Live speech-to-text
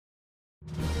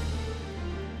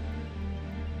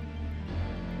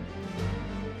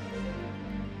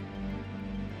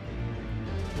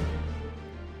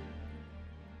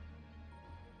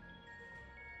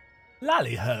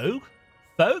Lally-ho,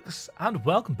 folks, and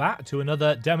welcome back to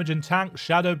another Demajen tank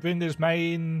Shadowbringers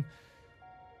main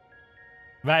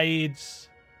raids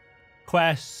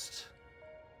quest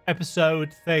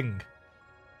episode thing.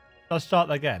 Let's start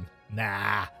again.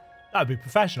 Nah, that'd be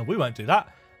professional. We won't do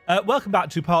that. Welcome back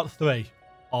to part 3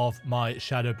 of my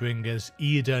Shadowbringers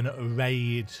Eden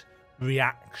raid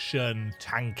reaction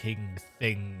tanking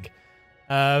thing.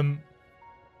 Reen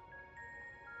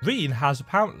has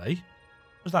apparently...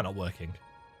 Was that not working?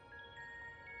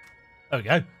 There we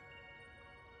go.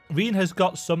 Reen has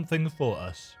got something for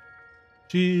us.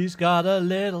 She's got a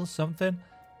little something.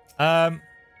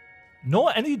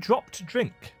 Nor any dropped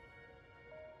drink.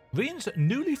 Reen's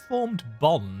newly formed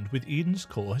bond with Eden's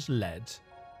core has led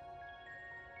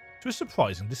to a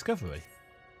surprising discovery.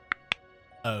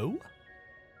 Oh?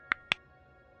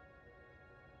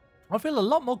 I feel a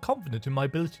lot more confident in my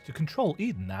ability to control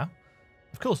Eden now.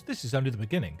 Of course, this is only the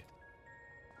beginning.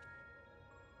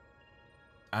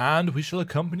 And we shall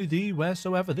accompany thee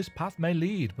wheresoever this path may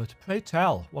lead, but pray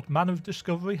tell, what manner of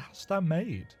discovery hast thou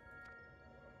made?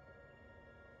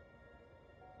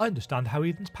 I understand how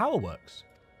Eden's power works.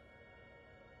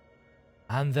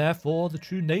 And therefore the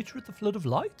true nature of the flood of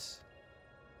light?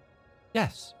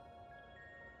 Yes.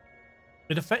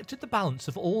 It affected the balance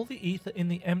of all the ether in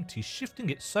the empty, shifting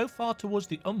it so far towards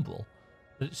the umbral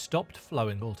that it stopped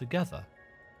flowing altogether.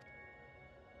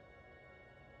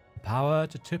 Power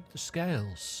to tip the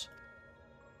scales.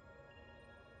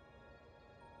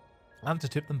 And to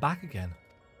tip them back again.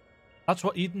 That's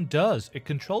what Eden does. It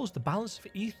controls the balance of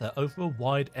ether over a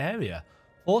wide area,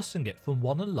 forcing it from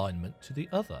one alignment to the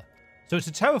other. So it's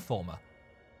a terraformer.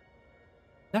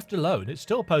 Left alone, it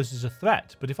still poses a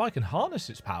threat, but if I can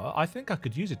harness its power, I think I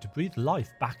could use it to breathe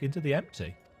life back into the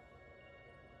empty.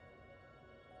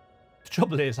 The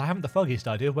trouble is, I haven't the foggiest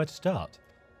idea of where to start.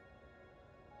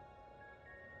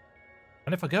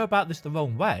 And if I go about this the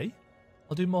wrong way,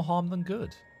 I'll do more harm than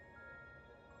good.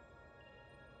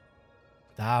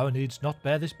 Thou needst not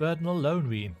bear this burden alone,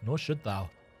 Reen, nor should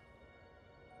thou.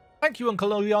 Thank you,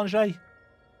 Uncle Oriange.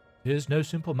 It is no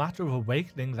simple matter of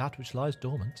awakening that which lies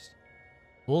dormant.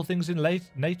 All things in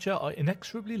nature are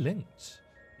inexorably linked.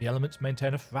 The elements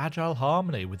maintain a fragile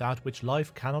harmony without which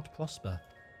life cannot prosper.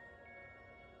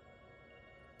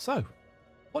 So,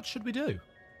 what should we do?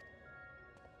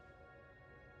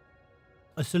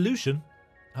 A solution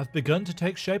has begun to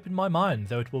take shape in my mind,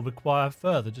 though it will require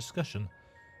further discussion.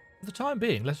 For the time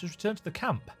being, let us return to the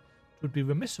camp. It would be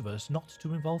remiss of us not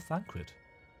to involve Thancred.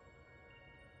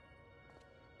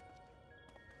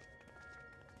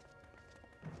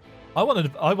 I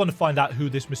want to find out who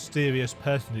this mysterious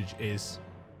personage is,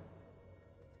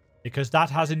 because that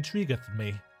has intrigued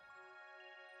me.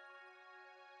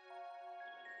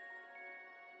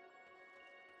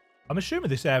 I'm assuming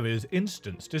this area is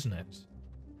instanced, isn't it?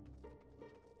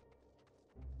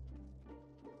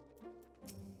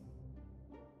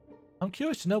 I'm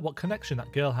curious to know what connection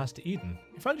that girl has to Eden.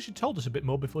 If only she told us a bit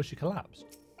more before she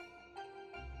collapsed.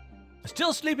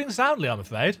 Still sleeping soundly, I'm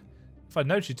afraid. If I'd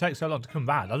known she'd take so long to come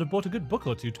round, I'd have bought a good book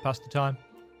or two to pass the time.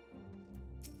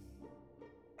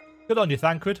 Good on you,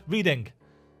 Thancred. Reading.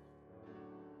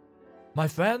 My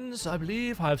friends, I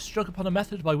believe I have struck upon a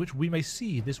method by which we may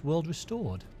see this world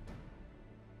restored.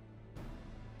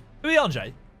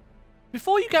 Oriange,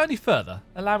 before you go any further,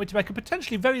 allow me to make a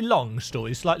potentially very long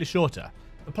story slightly shorter.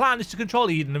 The plan is to control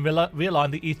Eden and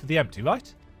realign the ether of the empty,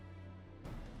 right?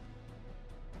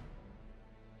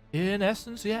 In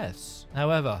essence, yes.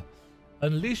 However,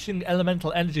 unleashing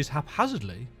elemental energies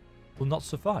haphazardly will not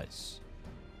suffice.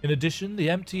 In addition,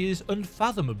 the empty is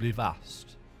unfathomably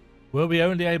vast. Were we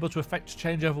only able to effect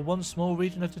change over one small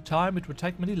region at a time, it would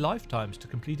take many lifetimes to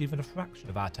complete even a fraction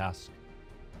of our task.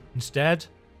 Instead,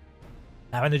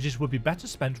 our energies would be better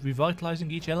spent revitalizing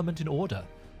each element in order,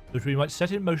 that we might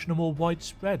set in motion a more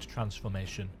widespread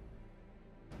transformation.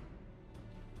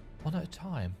 One at a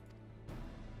time.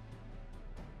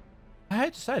 I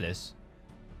hate to say this,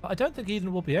 but I don't think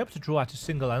Eden will be able to draw out a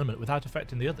single element without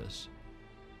affecting the others.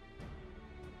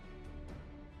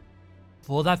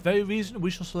 For that very reason,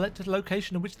 we shall select a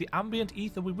location in which the ambient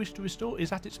ether we wish to restore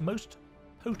is at its most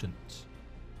potent.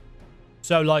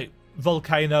 So, like,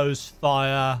 volcanoes,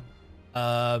 fire,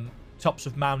 tops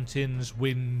of mountains,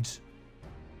 wind,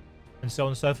 and so on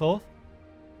and so forth.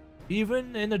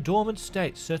 Even in a dormant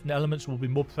state, certain elements will be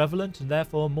more prevalent and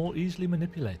therefore more easily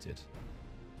manipulated.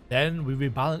 Then we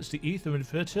rebalance the ether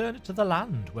and return it to the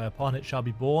land, whereupon it shall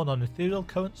be borne on ethereal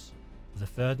currents to the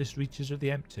furthest reaches of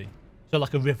the empty. So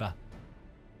like a river.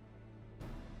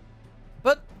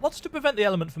 But what's to prevent the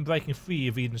element from breaking free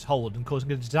of Eden's hold and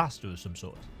causing a disaster of some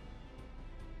sort?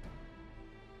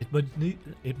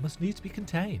 It must need to be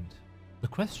contained. The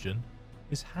question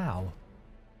is how.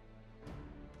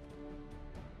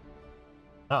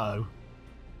 Uh-oh.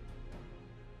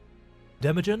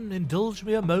 Demajen, indulge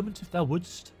me a moment if thou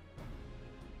wouldst.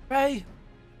 Pray,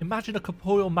 imagine a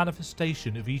corporeal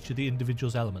manifestation of each of the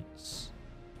individual's elements.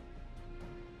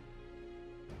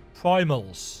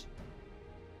 Primals.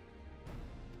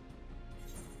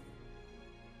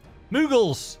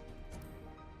 Moogles.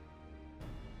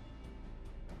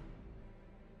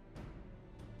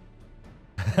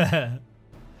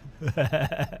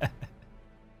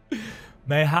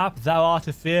 Mayhap thou art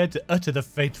afeard to utter the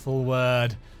fateful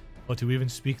word, or to even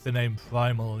speak the name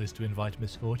primal is to invite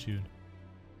misfortune.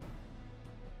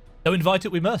 So invite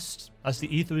it we must. As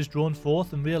the ether is drawn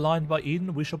forth and realigned by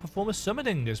Eden, we shall perform a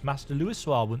summoning, as Master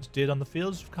Louisoir once did on the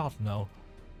fields of Cardenal.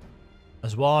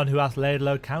 As one who hath laid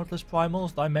low countless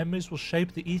primals, thy memories will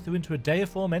shape the ether into a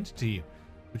deiform entity,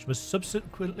 which must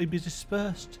subsequently be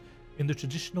dispersed in the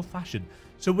traditional fashion.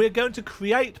 So we're going to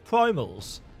create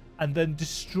primals and then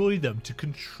destroy them to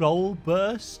control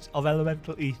bursts of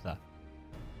elemental ether.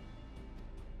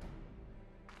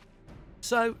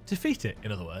 So, defeat it,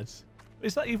 in other words.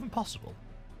 Is that even possible?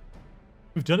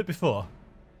 We've done it before.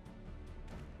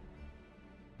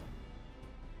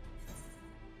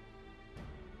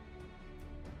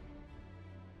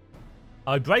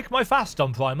 I break my fast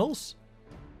on primals.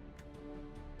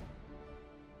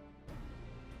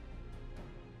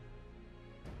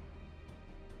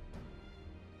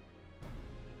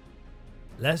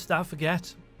 Lest thou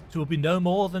forget, 'twill be no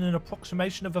more than an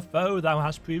approximation of a foe thou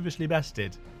hast previously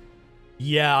bested.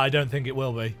 Yeah, I don't think it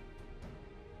will be.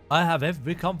 I have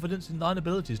every confidence in thine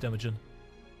abilities, Demajen.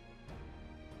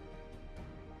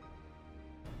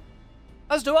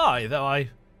 As do I, though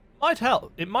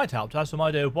it might help to have some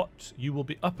idea of what you will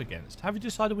be up against. Have you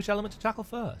decided which element to tackle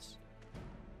first?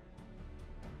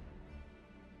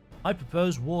 I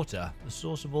propose water, the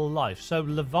source of all life. So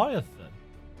Leviathan.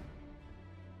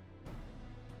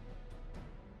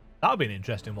 That would be an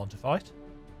interesting one to fight.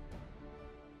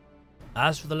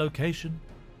 As for the location,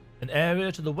 an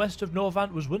area to the west of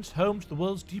Norvant was once home to the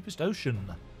world's deepest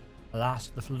ocean. Alas,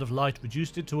 the flood of light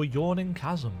reduced it to a yawning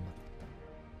chasm.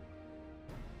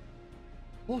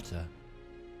 Water?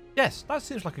 Yes, that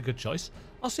seems like a good choice.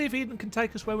 I'll see if Eden can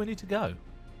take us where we need to go.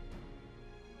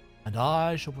 And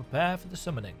I shall prepare for the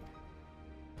summoning.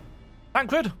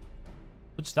 Tancred,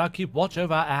 wouldst thou keep watch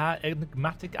over our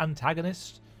enigmatic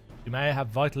antagonist? She may have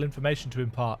vital information to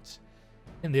impart.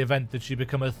 In the event that she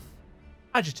becometh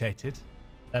agitated,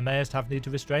 thou mayest have need to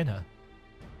restrain her.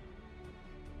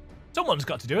 Someone's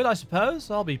got to do it, I suppose.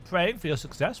 I'll be praying for your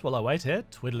success while I wait here,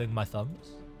 twiddling my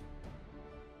thumbs.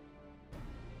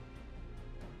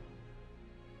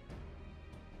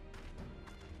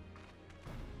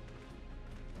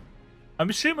 I'm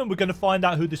assuming we're going to find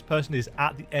out who this person is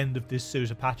at the end of this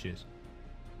series of patches.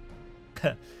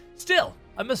 Still,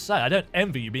 I must say, I don't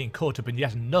envy you being caught up in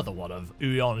yet another one of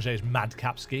Urianger's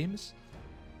madcap schemes.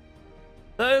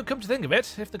 Though, come to think of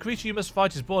it, if the creature you must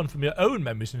fight is born from your own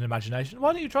memories and imagination,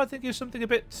 why don't you try thinking of something a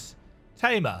bit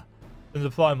tamer than the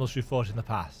primals you fought in the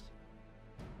past?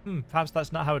 Perhaps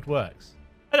that's not how it works.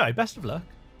 Anyway, best of luck.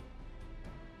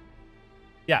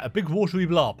 Yeah, a big watery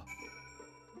blob.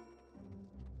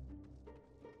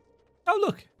 Oh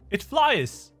look, it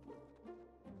flies!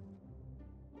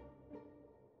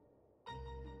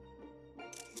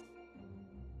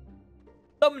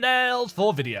 Thumbnails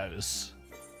for videos.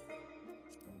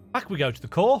 Back we go to the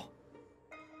core.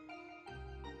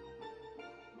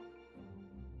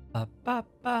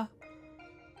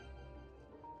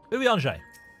 Urianger.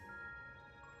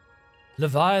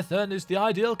 Leviathan is the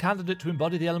ideal candidate to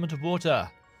embody the element of water.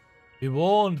 Be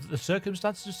warned that the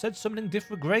circumstances of said summoning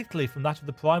differ greatly from that of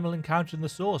the primal encounter in the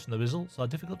source, and the results are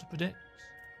difficult to predict.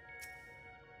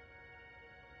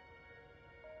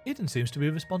 Eden seems to be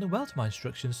responding well to my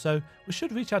instructions, so we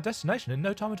should reach our destination in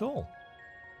no time at all.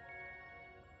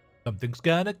 Something's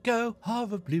gonna go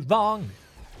horribly wrong.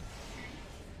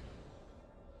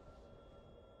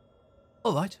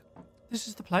 Alright, this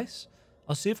is the place.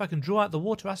 I'll see if I can draw out the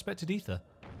water aspected ether.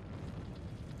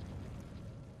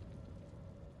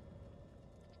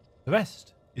 The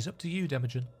rest is up to you,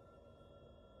 Demajen.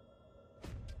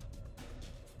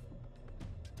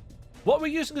 What are we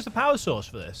using as the power source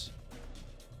for this?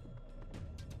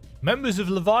 Members of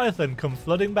Leviathan come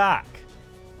flooding back.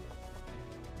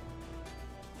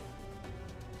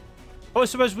 Oh, I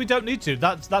suppose we don't need to.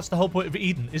 That's the whole point of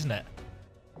Eden, isn't it?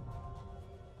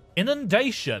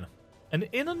 Inundation. An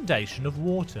inundation of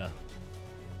water.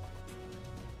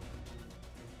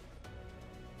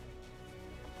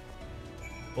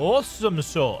 Awesome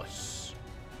sauce.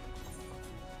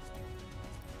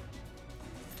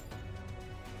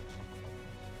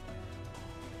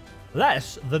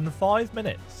 Less than 5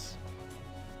 minutes.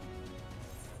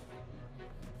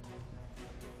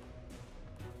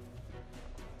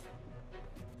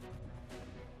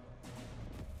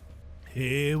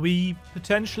 Here we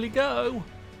potentially go.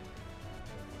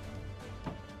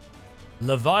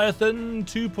 Leviathan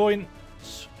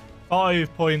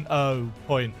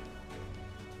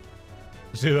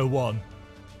 2.5.0.01.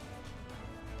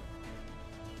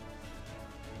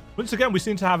 Once again, we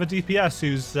seem to have a DPS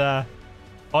who's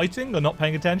fighting or not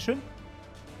paying attention.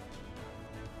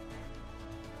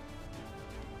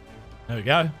 There we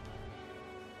go.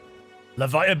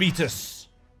 Leviabetus.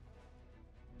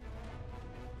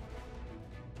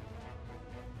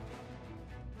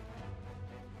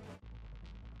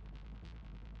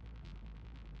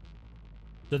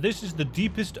 So this is the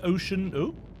deepest ocean.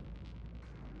 Oh.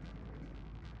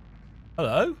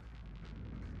 Hello.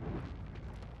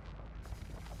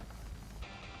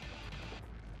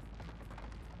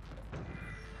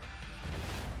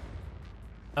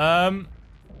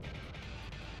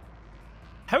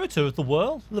 Heritor of the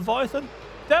World, Leviathan.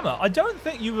 Dema, I don't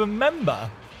think you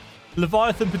remember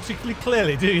Leviathan particularly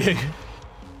clearly, do you?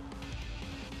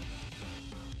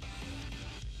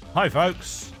 Hi,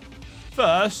 folks.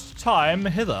 First time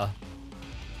hither.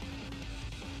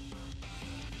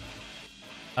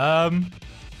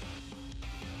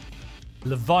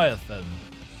 Leviathan.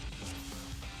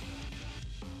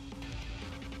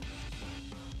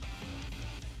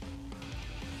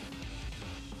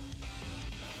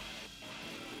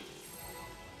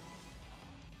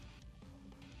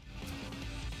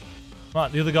 Right,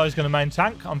 the other guy's going to main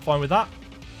tank. I'm fine with that.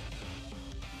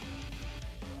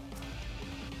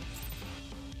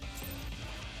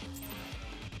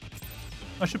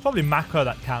 I should probably macro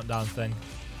that countdown thing.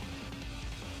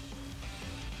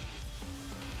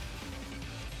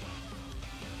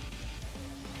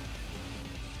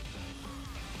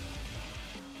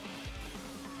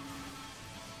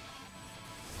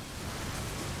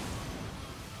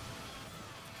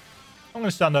 I'm going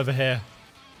to stand over here.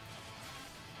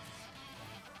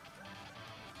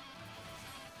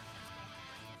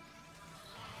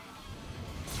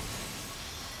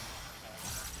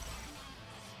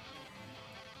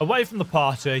 Away from the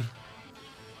party.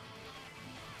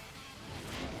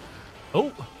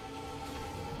 Oh.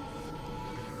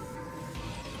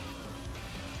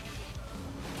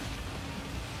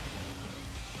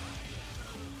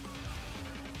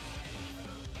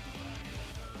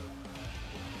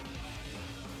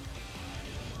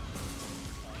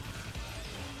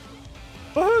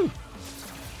 Woohoo!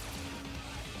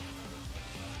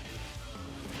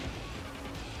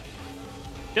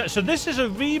 Yeah, so this is a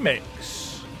remix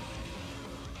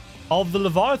of the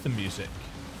Leviathan music.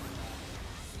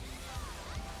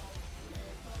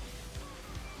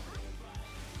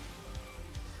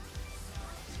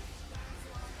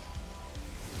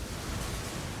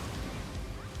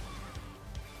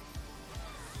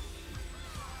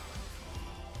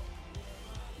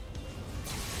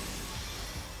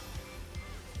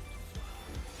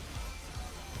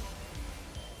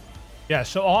 Yeah,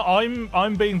 so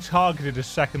I'm being targeted a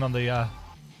second on the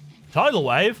tidal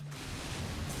wave.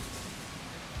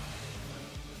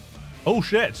 Oh,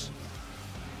 shit.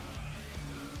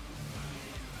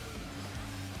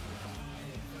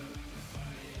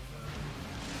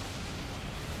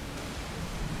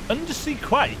 Undersea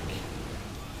quake.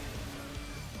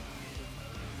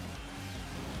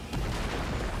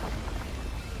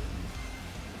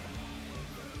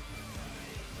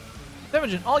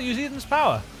 Demajen, I'll use Eden's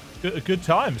power. Good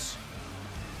times.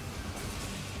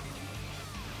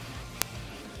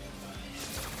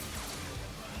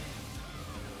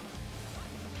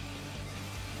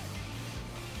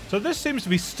 So this seems to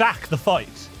be stack the fight.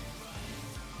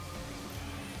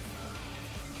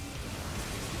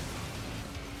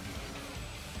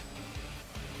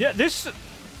 Yeah, this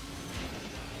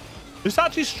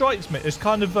actually strikes me as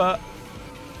kind of a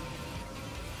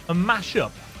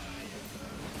mashup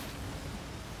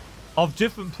of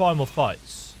different primal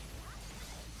fights.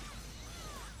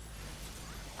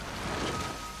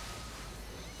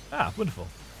 Ah, wonderful.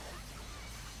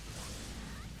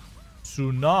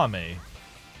 Tsunami.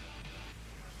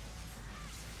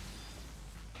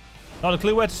 Not a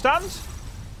clue where to stand?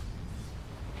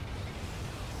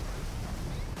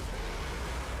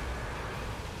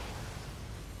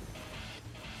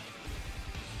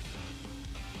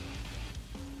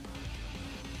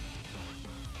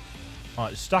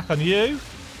 Alright, stack on you.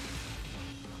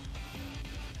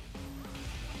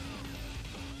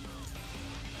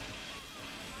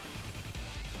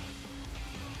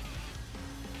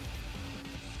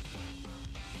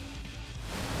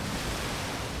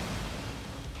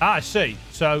 Ah, I see.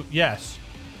 So, yes.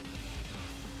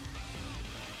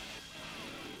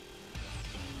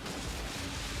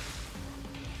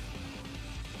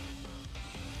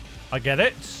 I get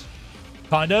it.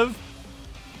 Kind of.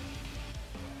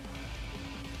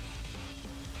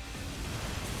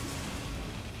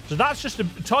 So that's just a...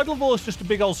 Tidal Wall is just a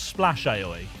big old splash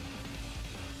AoE.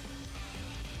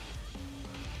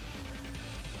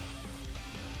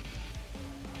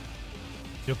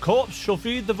 Your corpse shall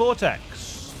feed the vortex.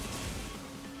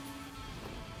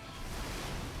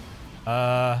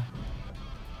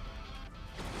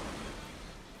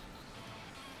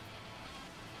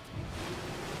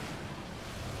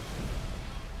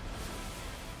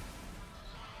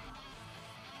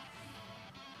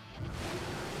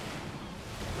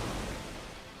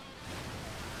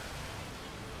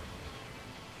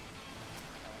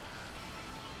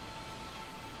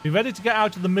 Be ready to get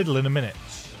out of the middle in a minute.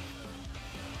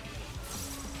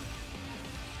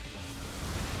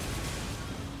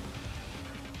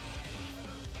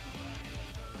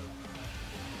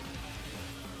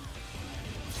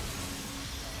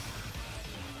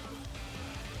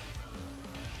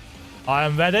 I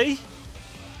am ready.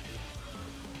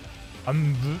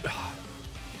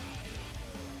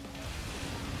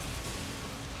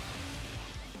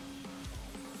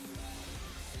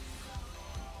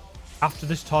 After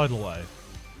this tidal wave.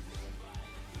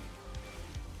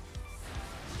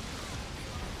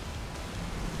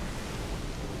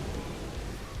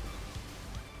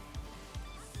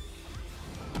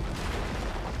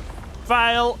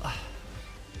 Fail.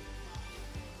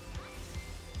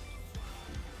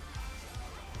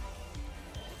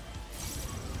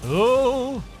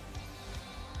 Oh.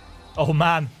 Oh,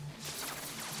 man.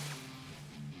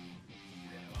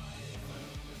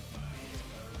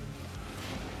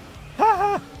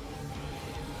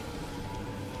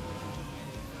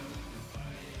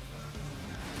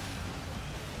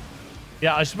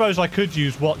 Yeah, I suppose I could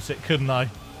use what's it, couldn't I?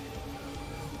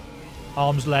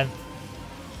 Arm's length.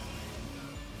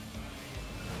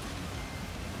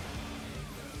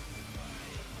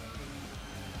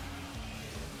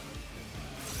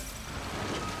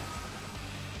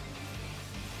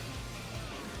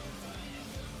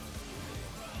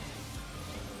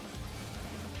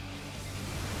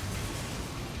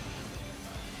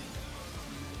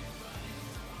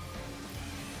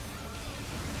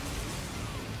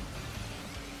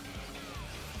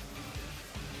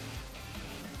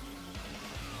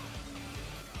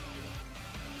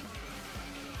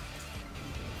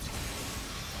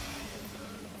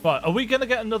 Right, are we going to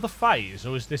get another phase,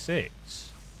 or is this it?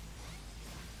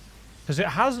 Because it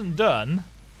hasn't done...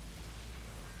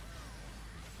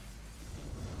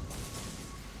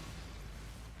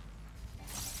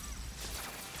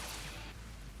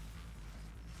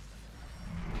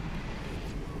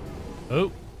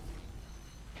 Oh.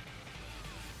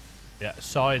 Yeah,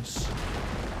 sides.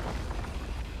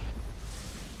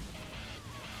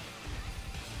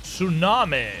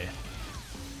 Tsunami.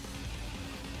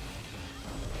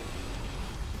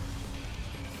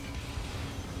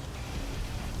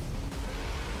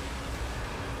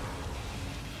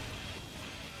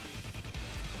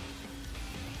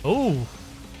 Oh.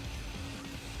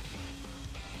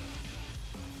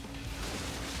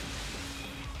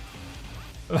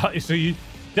 Right, so you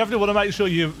definitely want to make sure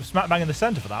you're smack bang in the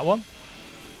center for that one.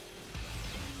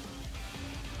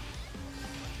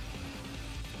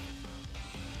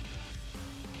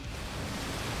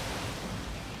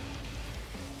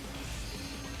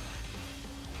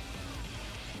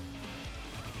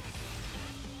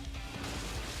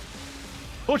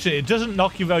 Fortunately, it doesn't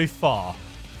knock you very far.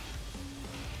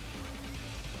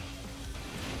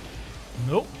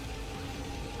 Nope.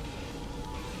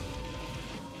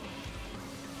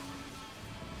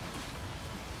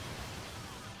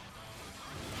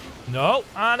 No,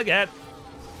 and again.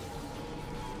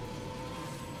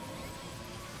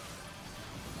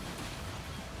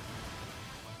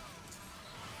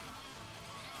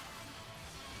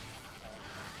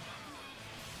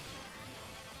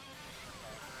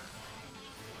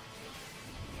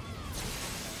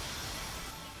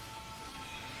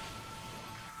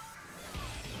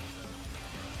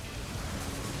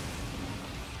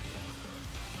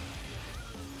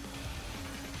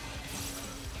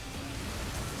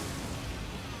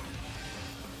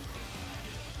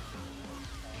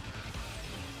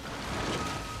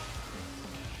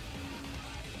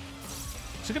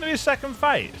 Is it going to be a second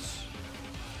phase?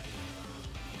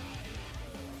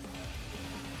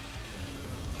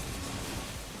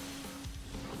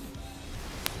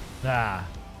 Nah.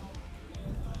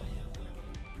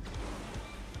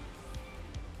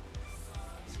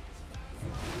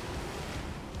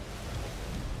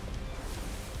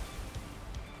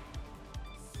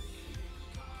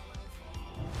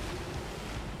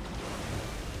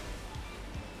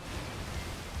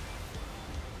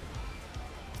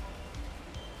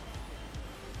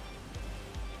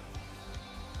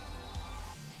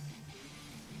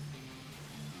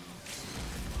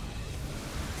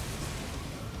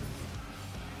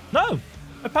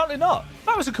 Apparently not.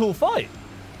 That was a cool fight.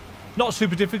 Not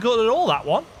super difficult at all, that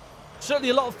one. Certainly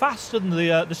a lot faster than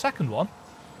the second one.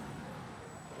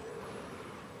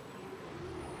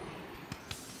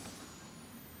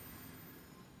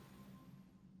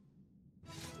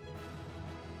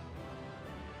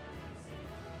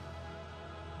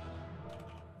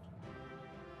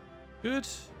 Good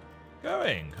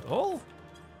going, all.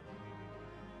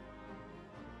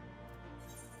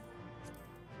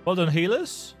 Well done,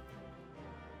 healers.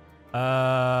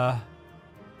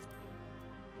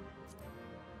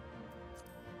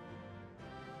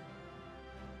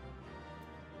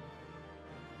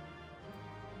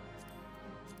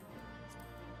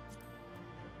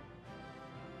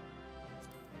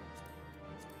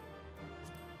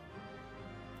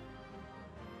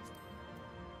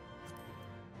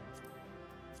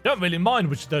 Don't really mind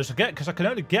which of those I get, because I can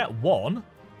only get one.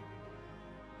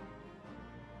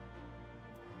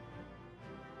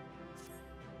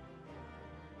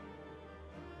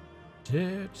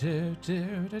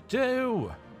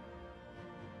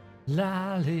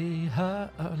 Lally ho,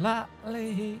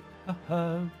 lally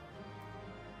ho.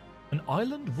 An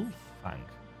island wolf fang.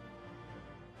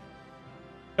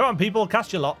 Come on, people,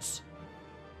 cast your lots.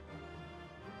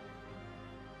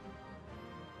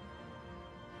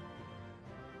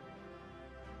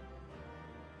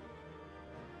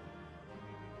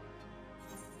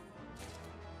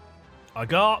 I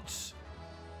got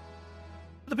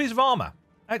the piece of armor.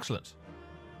 Excellent.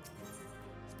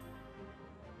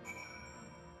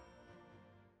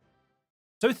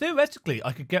 So theoretically,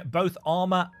 I could get both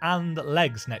armor and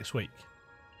legs next week.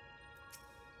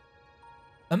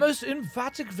 A most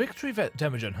emphatic victory,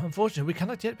 Demajen. Unfortunately, we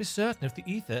cannot yet be certain if the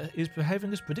ether is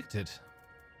behaving as predicted.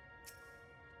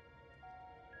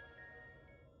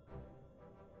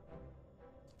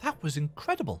 That was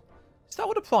incredible. Is that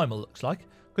what a primal looks like?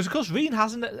 Because, of course, Reen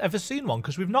hasn't ever seen one,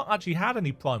 because we've not actually had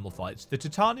any primal fights. The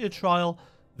Titania trial,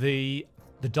 the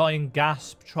Dying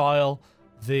Gasp trial,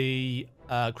 the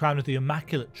Crown of the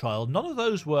Immaculate trial, none of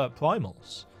those were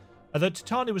primals. Although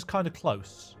Titania was kind of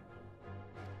close.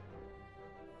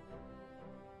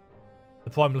 The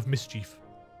Primal of Mischief.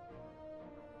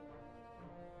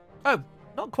 Oh,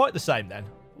 not quite the same then.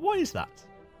 Why is that?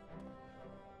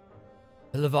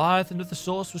 The Leviathan of the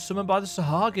Source was summoned by the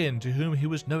Sahagin, to whom he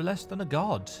was no less than a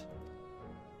god.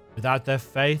 Without their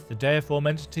faith, the deiform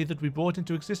entity that we brought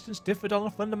into existence differed on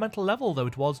a fundamental level, though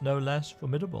it was no less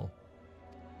formidable.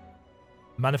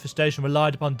 The manifestation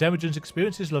relied upon Demajen's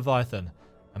experiences of Leviathan,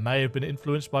 and may have been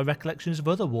influenced by recollections of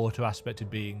other water-aspected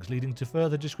beings, leading to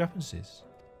further discrepancies.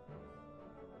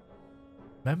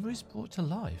 Memories brought to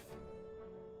life.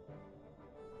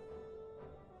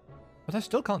 But I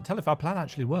still can't tell if our plan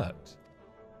actually worked.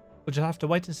 We'll just have to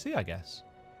wait and see, I guess.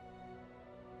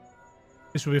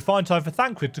 This will be a fine time for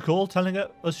Thancred to call, telling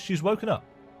us she's woken up.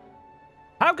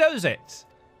 How goes it?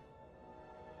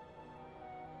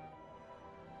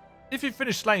 If you've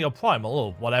finished slaying your primal,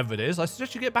 or whatever it is, I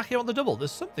suggest you get back here on the double.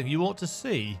 There's something you ought to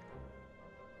see.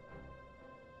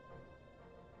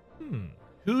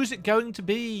 Who's it going to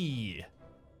be?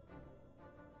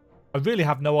 I really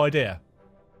have no idea.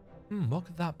 What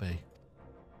could that be?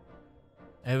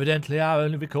 Evidently, our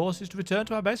only recourse is to return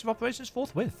to our base of operations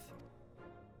forthwith.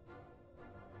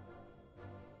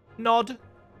 Nod.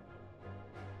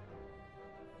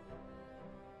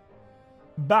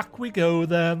 Back we go,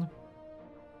 then.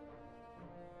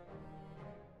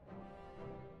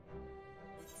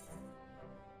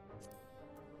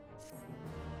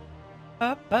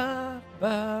 Ba, ba,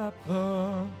 ba,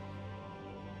 ba.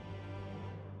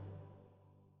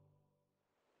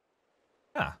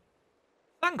 Ah.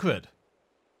 Thancred.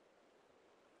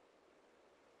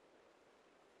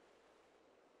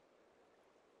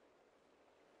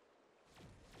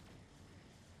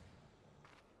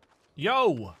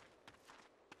 Yo!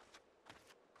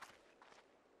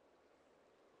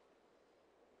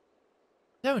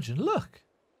 Demajen, look!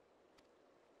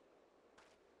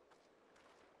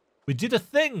 We did a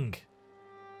thing!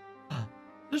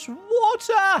 There's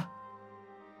water!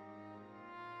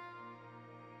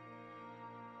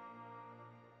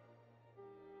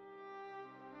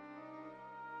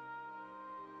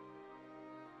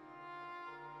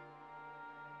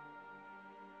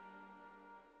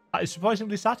 That is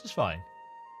surprisingly satisfying.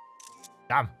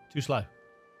 Damn, too slow.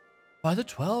 By the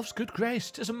 12's good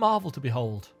grace, 'tis a marvel to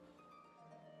behold.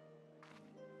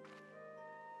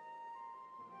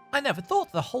 I never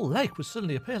thought the whole lake would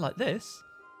suddenly appear like this.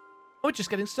 We're just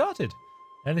getting started.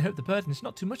 I only hope the burden is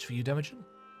not too much for you, Demajen.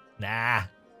 Nah.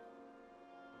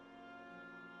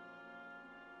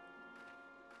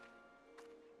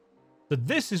 So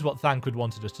this is what Thancred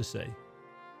wanted us to see.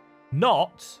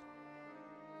 Not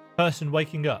person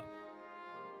waking up.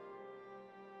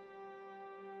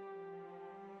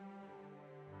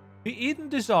 The Eden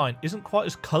design isn't quite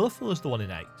as colourful as the one in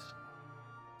 8.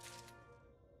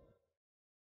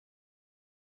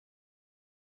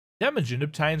 Demajen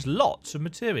obtains lots of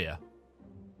materia.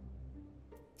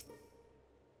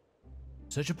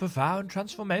 Such a profound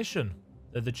transformation,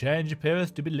 though the change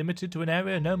appeareth to be limited to an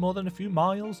area no more than a few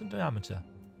miles in diameter.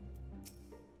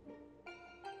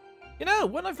 You know,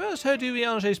 when I first heard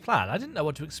Urianger's plan, I didn't know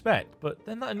what to expect, but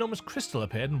then that enormous crystal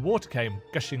appeared and water came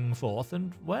gushing forth,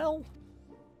 and, well,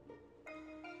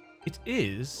 it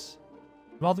is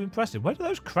rather impressive. Where do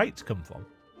those crates come from?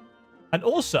 And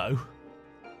also,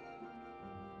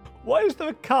 why is there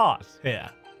a cart here?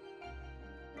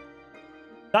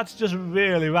 That's just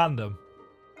really random.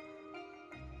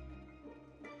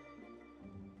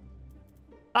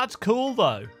 That's cool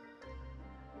though.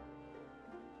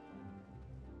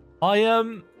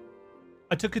 I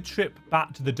took a trip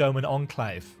back to the Doman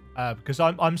Enclave because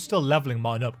I'm still leveling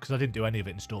mine up because I didn't do any of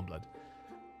it in Stormblood.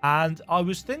 And I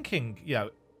was thinking, you know,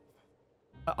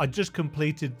 I just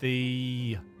completed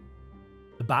the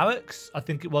barracks. I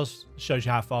think it was, shows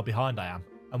you how far behind I am.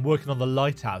 I'm working on the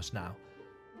lighthouse now.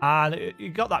 And you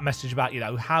got that message about, you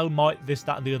know, how might this,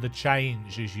 that, and the other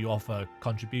change as you offer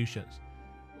contributions.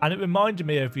 And it reminded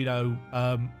me of, you know,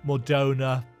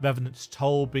 Mordona, Revenant's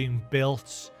Toll being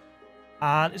built.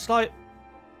 And it's like,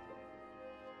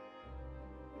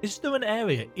 is there an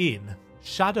area in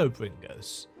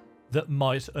Shadowbringers that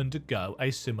might undergo a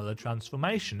similar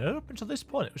transformation? And up until this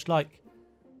point, it was like,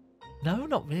 no,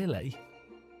 not really.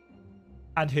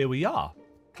 And here we are.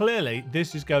 Clearly,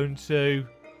 this is going to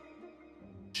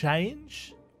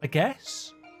change, I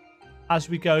guess, as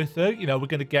we go through. You know, we're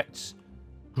going to get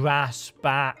grass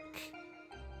back,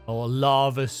 or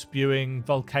lava spewing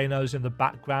volcanoes in the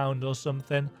background or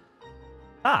something.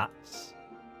 That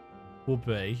will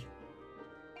be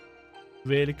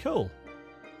really cool.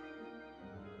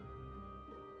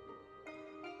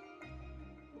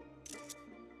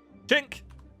 Chink!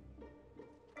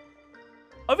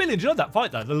 I really enjoyed that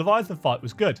fight though. The Leviathan fight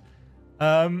was good.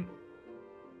 I'm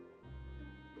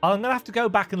going to have to go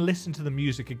back and listen to the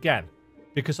music again,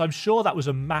 because I'm sure that was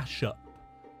a mashup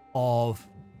of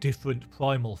different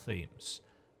primal themes.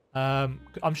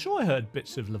 I'm sure I heard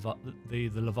bits of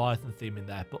the Leviathan theme in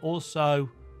there, but also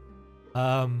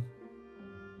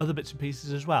other bits and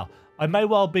pieces as well. I may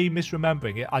well be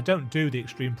misremembering it. I don't do the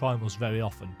Extreme Primals very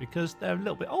often because they're a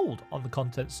little bit old on the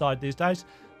content side these days.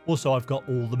 Also, I've got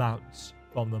all the mounts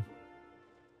from them.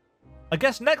 I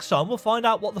guess next time we'll find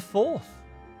out what the 4th.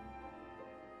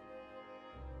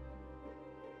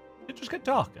 Did it just get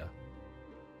darker?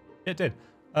 It did.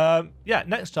 Yeah,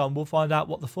 next time we'll find out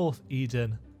what the 4th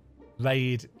Eden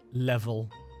raid level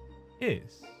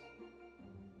is.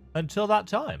 Until that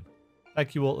time,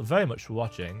 thank you all very much for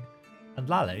watching, and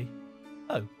Lally,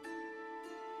 oh.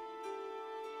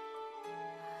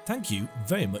 Thank you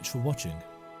very much for watching.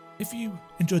 If you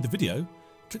enjoyed the video,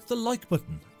 click the like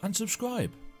button and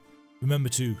subscribe. Remember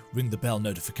to ring the bell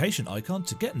notification icon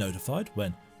to get notified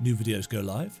when new videos go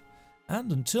live.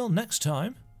 And until next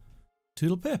time,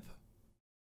 toodle pip.